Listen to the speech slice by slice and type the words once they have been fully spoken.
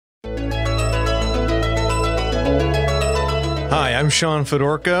Hi, I'm Sean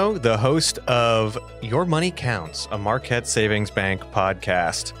Fedorko, the host of Your Money Counts, a Marquette Savings Bank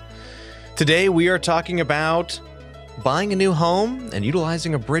podcast. Today, we are talking about buying a new home and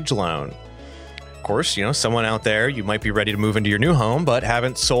utilizing a bridge loan. Of course, someone out there, you might be ready to move into your new home, but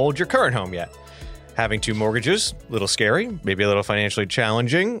haven't sold your current home yet. Having two mortgages, a little scary, maybe a little financially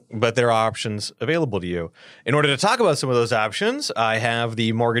challenging, but there are options available to you. In order to talk about some of those options, I have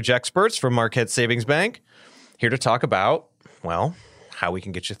the mortgage experts from Marquette Savings Bank here to talk about, how we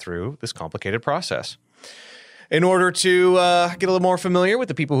can get you through this complicated process. In order to get a little more familiar with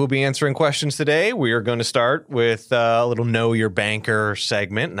the people who will be answering questions today, we are going to start with a little Know Your Banker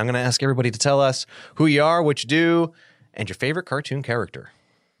segment. And I'm going to ask everybody to tell us who you are, what you do, and your favorite cartoon character.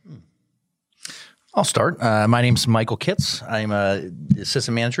 I'll start. My name's Michael Kitts. I'm an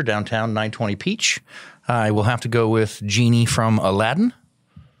assistant manager downtown 920 Peach. I will have to go with Genie from Aladdin.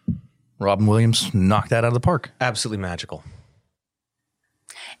 Robin Williams knocked that out of the park. Absolutely magical.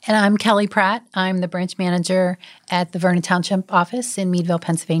 And I'm Kelly Pratt. I'm the branch manager at the Vernon Township office in Meadville,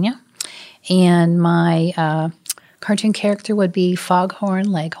 Pennsylvania. And my cartoon character would be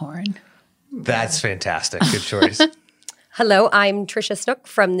Foghorn Leghorn. That's fantastic. Good choice. Hello, I'm Tricia Snook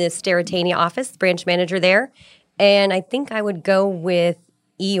from the Sterretania office, branch manager there. And I think I would go with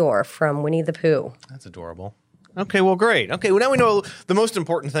Eeyore from Winnie the Pooh. That's adorable. Okay, well, great. Okay, well, now we know the most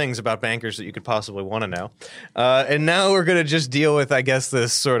important things about bankers that you could possibly want to know. And now we're going to just deal with, I guess,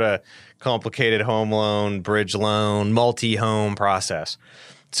 this sort of complicated home loan, bridge loan, multi-home process.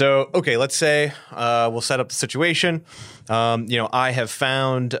 So, okay, let's say we'll set up the situation. I have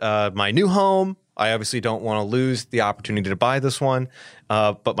found my new home. I obviously don't want to lose the opportunity to buy this one,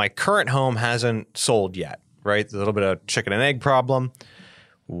 but my current home hasn't sold yet, right? There's a little bit of chicken and egg problem.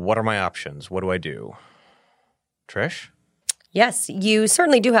 What are my options? What do I do? Trish? Yes, you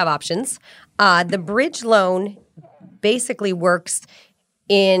certainly do have options. The bridge loan basically works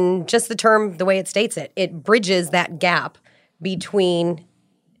in just the term, the way it states it. It bridges that gap between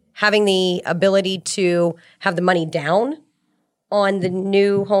having the ability to have the money down on the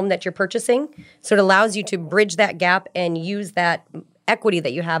new home that you're purchasing. So it allows you to bridge that gap and use that equity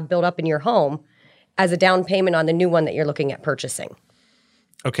that you have built up in your home as a down payment on the new one that you're looking at purchasing.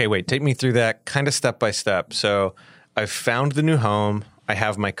 Okay, wait, take me through that kind of step by step. So I've found the new home. I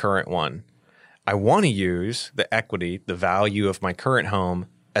have my current one. I want to use the equity, the value of my current home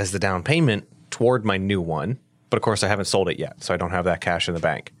as the down payment toward my new one. But of course, I haven't sold it yet, so I don't have that cash in the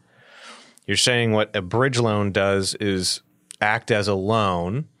bank. You're saying what a bridge loan does is act as a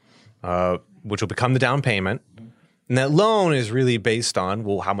loan, which will become the down payment. And that loan is really based on,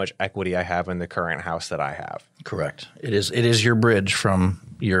 how much equity I have in the current house that I have. Correct. It is your bridge from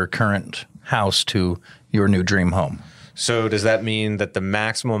your current house to your new dream home. So does that mean that the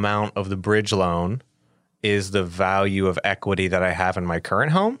maximum amount of the bridge loan is the value of equity that I have in my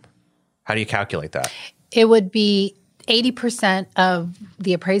current home? How do you calculate that? It would be 80% of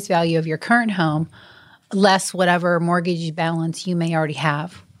the appraised value of your current home, less whatever mortgage balance you may already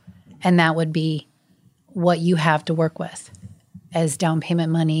have. And that would be what you have to work with as down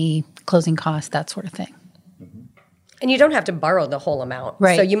payment money, closing costs, that sort of thing. And you don't have to borrow the whole amount.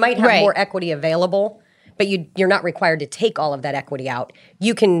 Right. So you might have more equity available, but you're not required to take all of that equity out.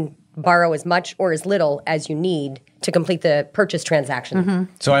 You can borrow as much or as little as you need to complete the purchase transaction.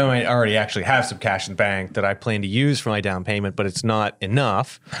 Mm-hmm. So I might already actually have some cash in the bank that I plan to use for my down payment, but it's not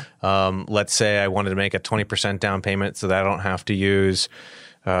enough. Let's say I wanted to make a 20% down payment so that I don't have to use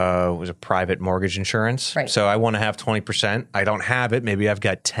was a private mortgage insurance. Right. So I want to have 20%. I don't have it. Maybe I've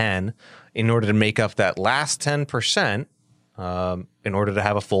got 10. In order to make up that last 10%, in order to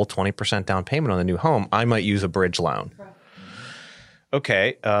have a full 20% down payment on the new home, I might use a bridge loan. Correct.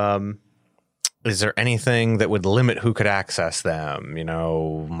 Okay. Is there anything that would limit who could access them?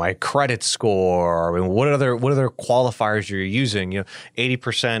 My credit score. What other qualifiers you're using?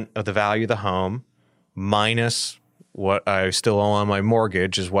 80% of the value of the home minus what I still owe on my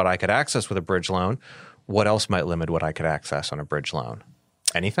mortgage is what I could access with a bridge loan. What else might limit what I could access on a bridge loan?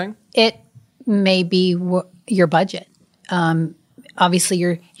 Anything? It may be your budget.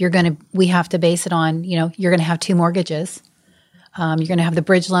 Obviously, we have to base it on, you're going to have two mortgages. You're going to have the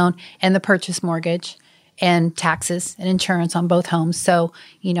bridge loan and the purchase mortgage and taxes and insurance on both homes. So,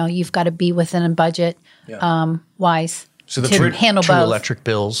 you've got to be within a budget wise. So to handle two both. Electric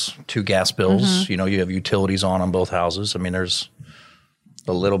bills, two gas bills. Mm-hmm. You have utilities on both houses. I mean, there's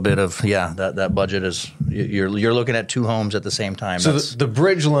a little bit of that budget is you're looking at two homes at the same time. So the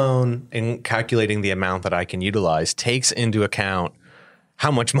bridge loan, in calculating the amount that I can utilize, takes into account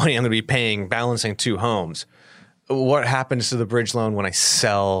how much money I'm going to be paying balancing two homes. What happens to the bridge loan when I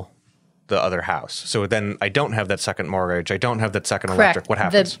sell the other house. So then I don't have that second mortgage. I don't have that second electric. What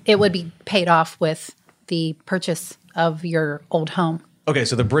happens? It would be paid off with the purchase of your old home Okay,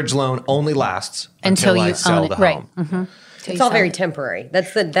 so the bridge loan only lasts until I you sell own it. the Right. home. Mm-hmm. It's all very temporary.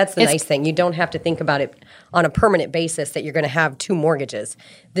 That's the nice thing. You don't have to think about it on a permanent basis that you're going to have two mortgages.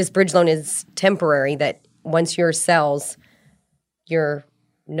 This bridge loan is temporary, that once yours sells, you're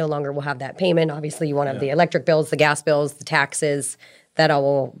no longer will have that payment. Obviously, you won't have the electric bills, the gas bills, the taxes. That all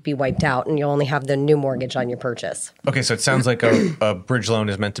will be wiped out, and you'll only have the new mortgage on your purchase. Okay, so it sounds like a bridge loan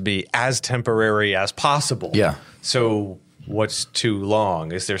is meant to be as temporary as possible. Yeah. So what's too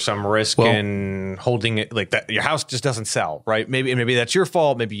long? Is there some risk in holding it like that? Your house just doesn't sell, right? Maybe that's your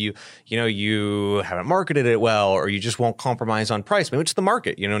fault. Maybe you haven't marketed it well, or you just won't compromise on price. Maybe it's the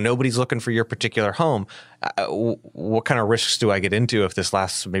market. Nobody's looking for your particular home. What kind of risks do I get into if this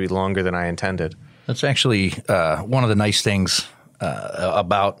lasts maybe longer than I intended? That's actually one of the nice things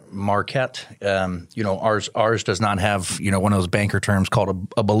about Marquette. Ours does not have one of those banker terms called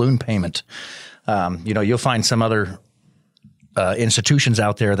a balloon payment. You'll find some other institutions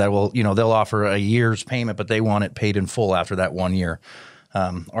out there that will they'll offer a year's payment, but they want it paid in full after that 1 year.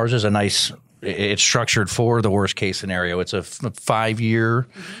 Ours is it's structured for the worst case scenario. It's a 5-year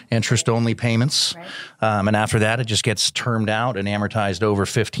interest only payments. Right. And after that, it just gets termed out and amortized over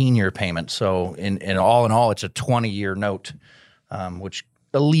 15-year payments. So in all, it's a 20-year note. Which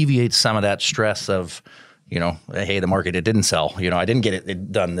alleviates some of that stress of, hey, the market, it didn't sell. I didn't get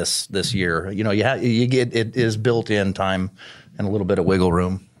it done this year. You get it is built in time and a little bit of wiggle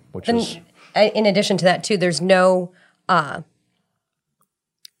room, In addition to that, too, there's no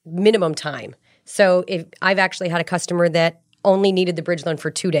minimum time. So if I've actually had a customer that only needed the bridge loan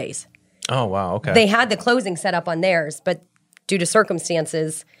for 2 days. Oh, wow. Okay. They had the closing set up on theirs, but due to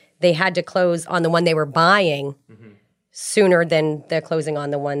circumstances, they had to close on the one they were buying sooner than the closing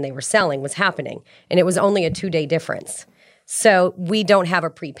on the one they were selling was happening. And it was only a 2-day difference. So we don't have a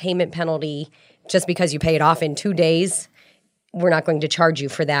prepayment penalty just because you pay it off in 2 days. We're not going to charge you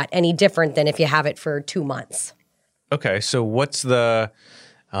for that any different than if you have it for 2 months. Okay, so what's the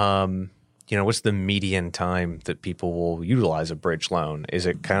median time that people will utilize a bridge loan? Is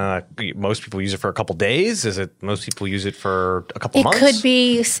it kind of most people use it for a couple days? Is it most people use it for a couple months? It could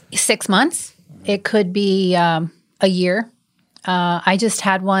be 6 months. It could be a year. I just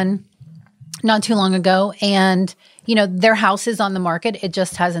had one not too long ago, and their house is on the market. It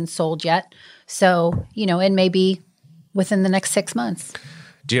just hasn't sold yet. So it may be within the next 6 months.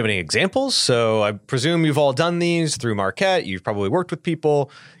 Do you have any examples? So I presume you've all done these through Marquette. You've probably worked with people.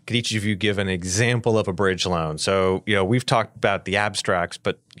 Could each of you give an example of a bridge loan? So, we've talked about the abstracts,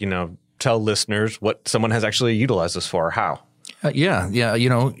 but, tell listeners what someone has actually utilized this for, how. Yeah.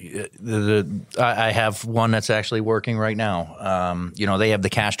 I have one that's actually working right now. They have the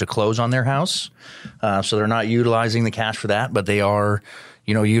cash to close on their house, so they're not utilizing the cash for that, but they are,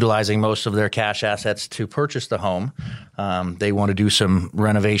 utilizing most of their cash assets to purchase the home. They want to do some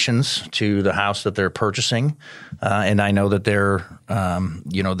renovations to the house that they're purchasing, and I know that their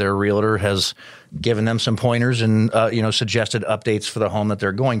realtor has given them some pointers and suggested updates for the home that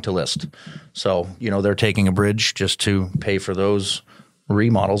they're going to list. So they're taking a bridge just to pay for those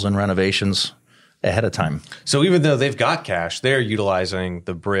remodels and renovations ahead of time. So even though they've got cash, they're utilizing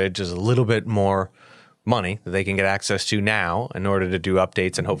the bridge as a little bit more money that they can get access to now in order to do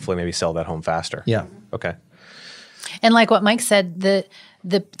updates and hopefully maybe sell that home faster. Yeah. Okay. And like what Mike said,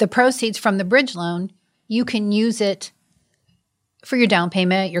 the proceeds from the bridge loan, you can use it for your down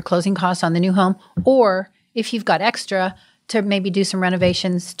payment, your closing costs on the new home, or if you've got extra, to maybe do some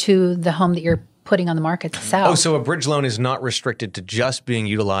renovations to the home that you're putting on the market to sell. Oh, so a bridge loan is not restricted to just being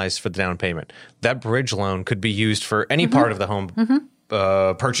utilized for the down payment. That bridge loan could be used for any part of the home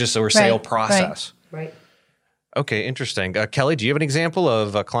purchase or sale process. Right. Okay, interesting. Kelly, do you have an example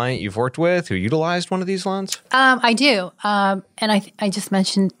of a client you've worked with who utilized one of these loans? I do, and I just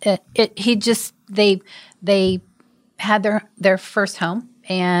mentioned it. They had their first home,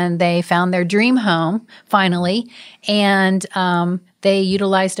 and they found their dream home finally, and they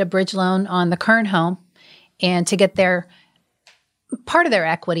utilized a bridge loan on the current home, and to get their part of their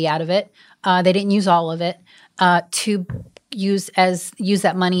equity out of it, they didn't use all of it to use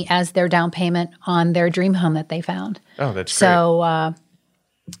that money as their down payment on their dream home that they found. Oh, that's great. So,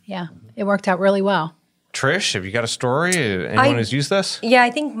 it worked out really well. Trish, have you got a story? Anyone who's used this? Yeah,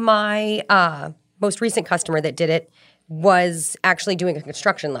 I think my most recent customer that did it was actually doing a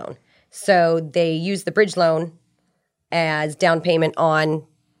construction loan. So they used the bridge loan as down payment on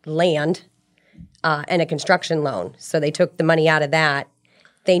land and a construction loan. So they took the money out of that.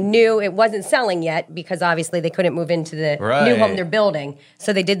 They knew it wasn't selling yet because obviously they couldn't move into the new home they're building.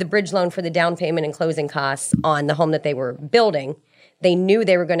 So they did the bridge loan for the down payment and closing costs on the home that they were building. They knew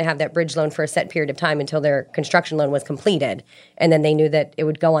they were going to have that bridge loan for a set period of time until their construction loan was completed. And then they knew that it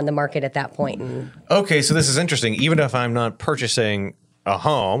would go on the market at that point. Okay, so this is interesting. Even if I'm not purchasing a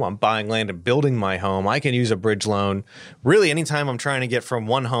home, I'm buying land and building my home, I can use a bridge loan really anytime I'm trying to get from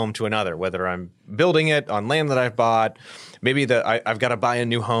one home to another, whether I'm building it on land that I've bought. Maybe I've got to buy a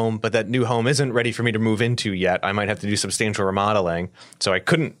new home, but that new home isn't ready for me to move into yet. I might have to do substantial remodeling. So I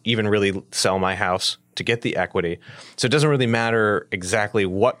couldn't even really sell my house to get the equity. So it doesn't really matter exactly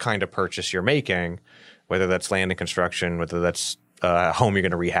what kind of purchase you're making, whether that's land and construction, whether that's a home you're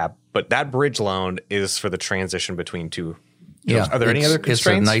going to rehab. But that bridge loan is for the transition between two. Yeah. Are there any other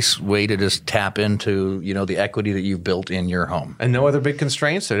constraints? It's a nice way to just tap into, the equity that you've built in your home. And no other big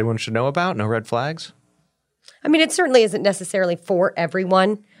constraints that anyone should know about? No red flags? I mean, it certainly isn't necessarily for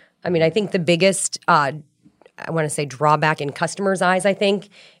everyone. I mean, I think the biggest, drawback in customers' eyes, I think,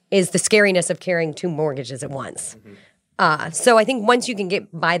 is the scariness of carrying two mortgages at once. So I think once you can get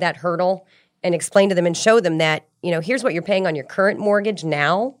by that hurdle and explain to them and show them that, here's what you're paying on your current mortgage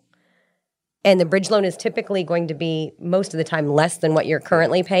now, and the bridge loan is typically going to be most of the time less than what you're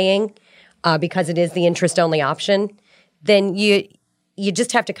currently paying because it is the interest-only option, then you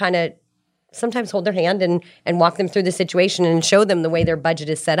just have to kind of sometimes hold their hand and walk them through the situation and show them the way their budget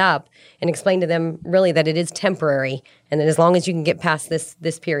is set up and explain to them really that it is temporary and that as long as you can get past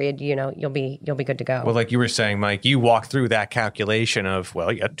this period, you'll be good to go. Well, like you were saying, Mike, you walk through that calculation of,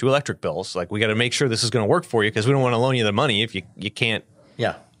 well, you got 2 electric bills. Like, we got to make sure this is going to work for you because we don't want to loan you the money if you can't.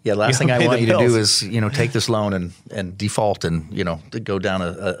 Yeah. Yeah, last thing I want you to do is, take this loan and default and, to go down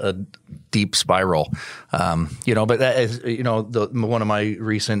a deep spiral. But that is, one of my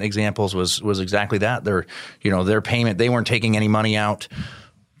recent examples was exactly that. Their payment, they weren't taking any money out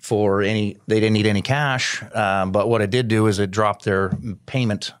they didn't need any cash. But what it did do is it dropped their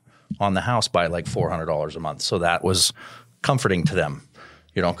payment on the house by like $400 a month. So that was comforting to them,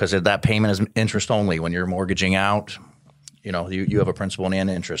 because that payment is interest only when you're mortgaging out. You have a principal and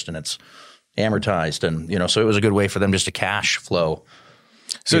interest, and it's amortized, and so it was a good way for them just to cash flow,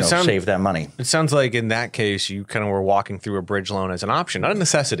 save that money. It sounds like in that case, you kind of were walking through a bridge loan as an option, not a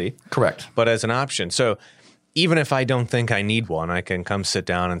necessity, correct, but as an option. So even if I don't think I need one, I can come sit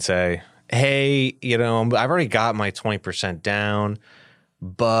down and say, "Hey, I've already got my 20% down,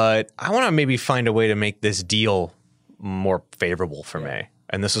 but I want to maybe find a way to make this deal more favorable for me."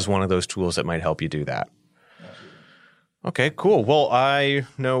 And this is one of those tools that might help you do that. Okay, cool. Well, I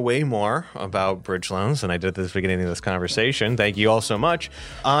know way more about bridge loans than I did at the beginning of this conversation. Thank you all so much.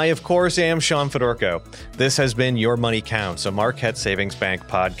 I, of course, am Sean Fedorko. This has been Your Money Counts, a Marquette Savings Bank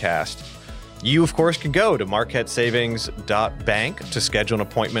podcast. You, of course, can go to marquettesavings.bank to schedule an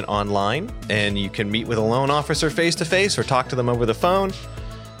appointment online, and you can meet with a loan officer face-to-face or talk to them over the phone.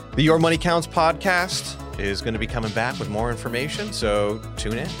 The Your Money Counts podcast is going to be coming back with more information, so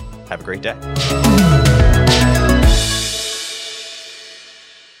tune in. Have a great day.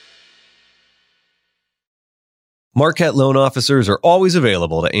 Marquette loan officers are always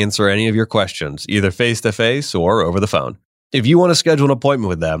available to answer any of your questions, either face-to-face or over the phone. If you want to schedule an appointment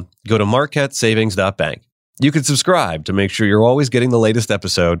with them, go to marquettesavings.bank. You can subscribe to make sure you're always getting the latest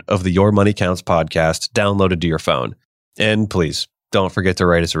episode of the Your Money Counts podcast downloaded to your phone. And please, don't forget to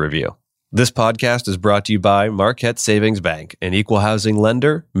write us a review. This podcast is brought to you by Marquette Savings Bank, an equal housing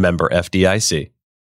lender, member FDIC.